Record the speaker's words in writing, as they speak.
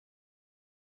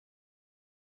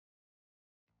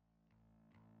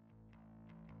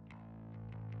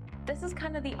This is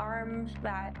kind of the arm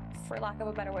that, for lack of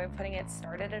a better way of putting it,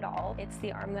 started it all. It's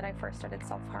the arm that I first started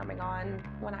self-harming on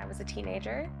when I was a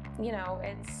teenager. You know,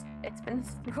 it's been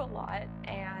through a lot,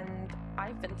 and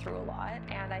I've been through a lot,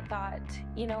 and I thought,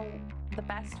 you know, the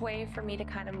best way for me to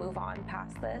kind of move on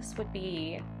past this would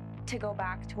be to go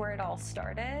back to where it all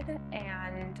started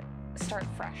and start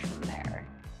fresh from there.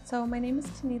 So my name is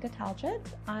Taneeta Taljit.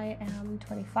 I am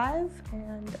 25,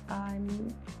 and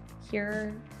I'm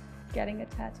here getting a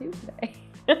tattoo today.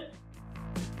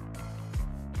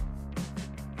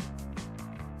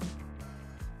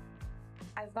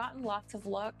 I've gotten lots of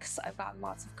looks, I've gotten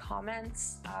lots of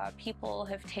comments. People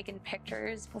have taken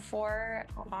pictures before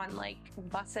on like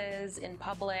buses, in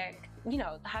public. You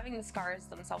know, having the scars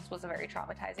themselves was a very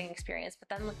traumatizing experience, but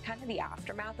then kind of the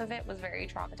aftermath of it was very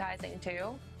traumatizing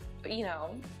too. But, you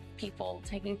know, people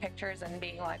taking pictures and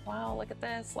being like, wow, look at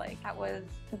this. Like, that was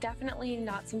definitely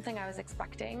not something I was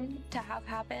expecting to have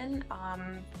happen.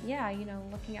 Yeah, you know,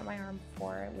 looking at my arm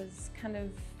before,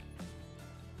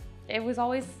 it was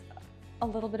always a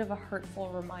little bit of a hurtful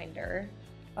reminder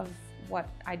of what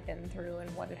I'd been through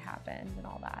and what had happened and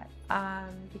all that.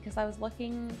 Because I was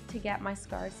looking to get my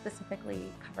scars specifically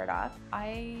covered up.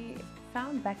 I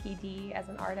found Becky D as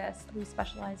an artist who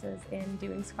specializes in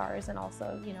doing scars and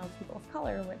also, you know, people of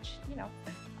color, which, you know,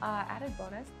 added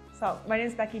bonus. So my name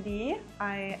is Becky D.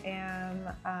 I am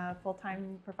a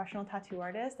full-time professional tattoo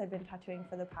artist. I've been tattooing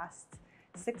for the past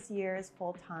 6 years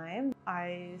full-time.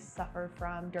 I suffer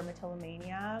from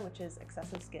dermatillomania, which is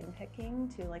excessive skin picking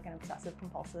to like an obsessive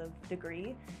compulsive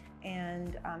degree,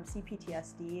 and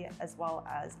CPTSD, as well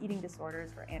as eating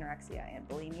disorders for anorexia and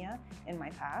bulimia in my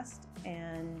past.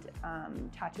 And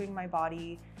tattooing my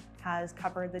body has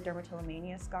covered the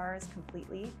dermatillomania scars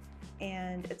completely,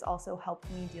 and it's also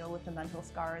helped me deal with the mental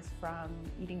scars from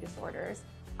eating disorders.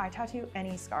 I tattoo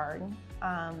any scar,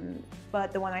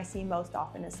 but the one I see most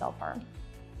often is self-harm.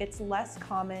 It's less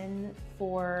common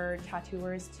for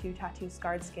tattooers to tattoo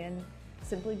scarred skin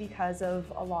simply because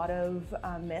of a lot of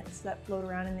myths that float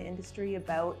around in the industry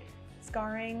about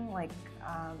scarring,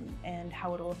 and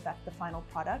how it'll affect the final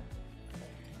product.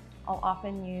 I'll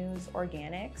often use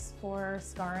organics for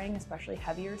scarring, especially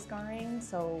heavier scarring,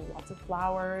 so lots of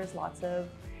flowers, lots of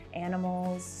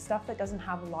animals, stuff that doesn't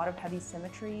have a lot of heavy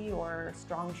symmetry or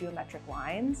strong geometric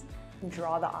lines, and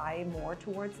draw the eye more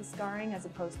towards the scarring as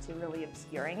opposed to really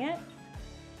obscuring it.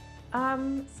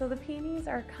 So the peonies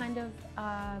are kind of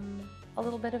a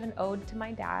little bit of an ode to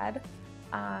my dad.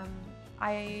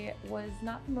 I was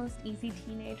not the most easy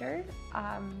teenager,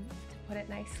 to put it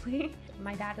nicely.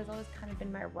 My dad has always kind of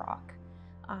been my rock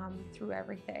through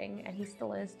everything, and he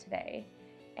still is today.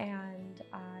 And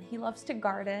he loves to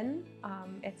garden.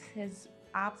 It's his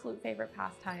absolute favorite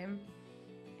pastime.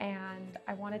 And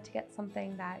I wanted to get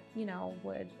something that, you know,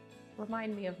 would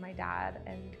remind me of my dad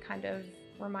and kind of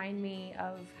remind me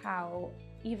of how,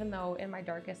 even though in my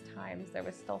darkest times, there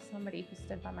was still somebody who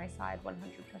stood by my side 100%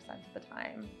 of the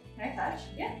time. Can I touch?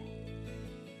 Yeah.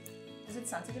 Is it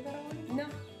sensitive at all? No,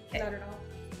 okay. Not at all.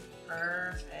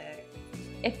 Perfect.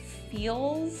 It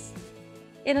feels,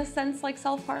 in a sense, like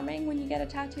self-harming when you get a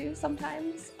tattoo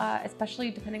sometimes, especially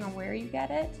depending on where you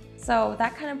get it. So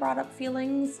that kind of brought up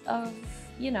feelings of,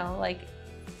 you know, like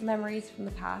memories from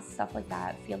the past, stuff like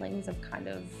that, feelings of kind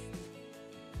of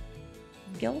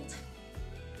guilt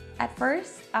at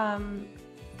first.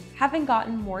 Having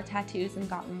gotten more tattoos and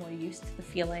gotten more used to the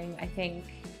feeling, I think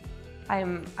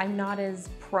I'm not as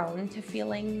prone to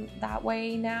feeling that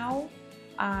way now.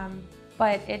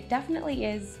 But it definitely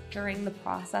is, during the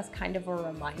process, kind of a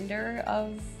reminder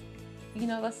of, you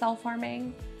know, the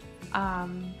self-harming.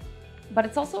 But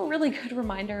it's also a really good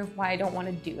reminder of why I don't want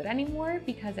to do it anymore,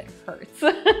 because it hurts.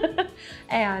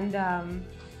 And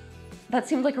that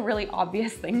seems like a really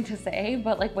obvious thing to say,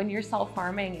 but like when you're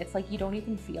self-harming, it's like you don't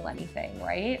even feel anything,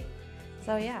 right?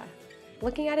 So yeah,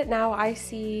 looking at it now, I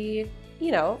see,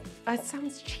 you know, it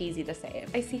sounds cheesy to say it.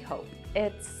 I see hope.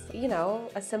 It's, you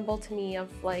know, a symbol to me of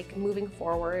like moving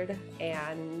forward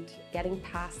and getting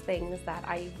past things that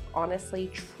I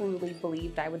honestly, truly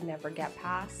believed I would never get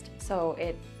past. So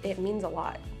it means a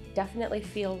lot. Definitely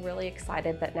feel really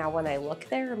excited that now when I look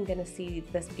there, I'm gonna see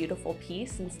this beautiful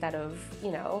piece instead of,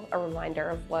 you know, a reminder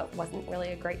of what wasn't really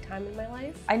a great time in my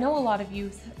life. I know a lot of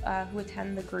youth who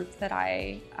attend the group that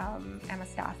I am a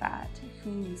staff at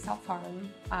who self-harm,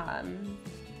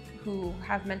 who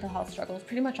have mental health struggles.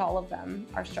 Pretty much all of them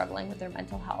are struggling with their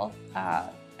mental health,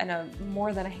 and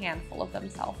more than a handful of them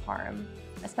self-harm.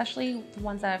 Especially the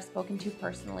ones that I've spoken to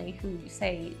personally who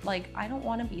say, like, I don't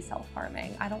want to be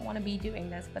self-harming, I don't want to be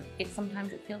doing this, but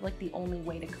sometimes it feels like the only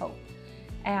way to cope.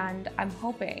 And I'm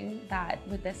hoping that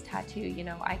with this tattoo, you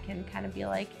know, I can kind of be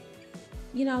like,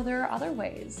 you know, there are other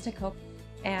ways to cope.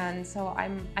 And so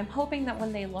I'm hoping that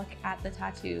when they look at the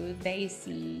tattoo, they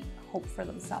see hope for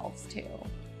themselves too.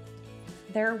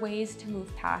 There are ways to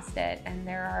move past it, and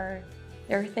there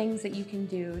are things that you can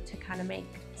do to kind of make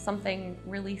something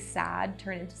really sad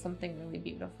turn into something really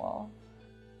beautiful.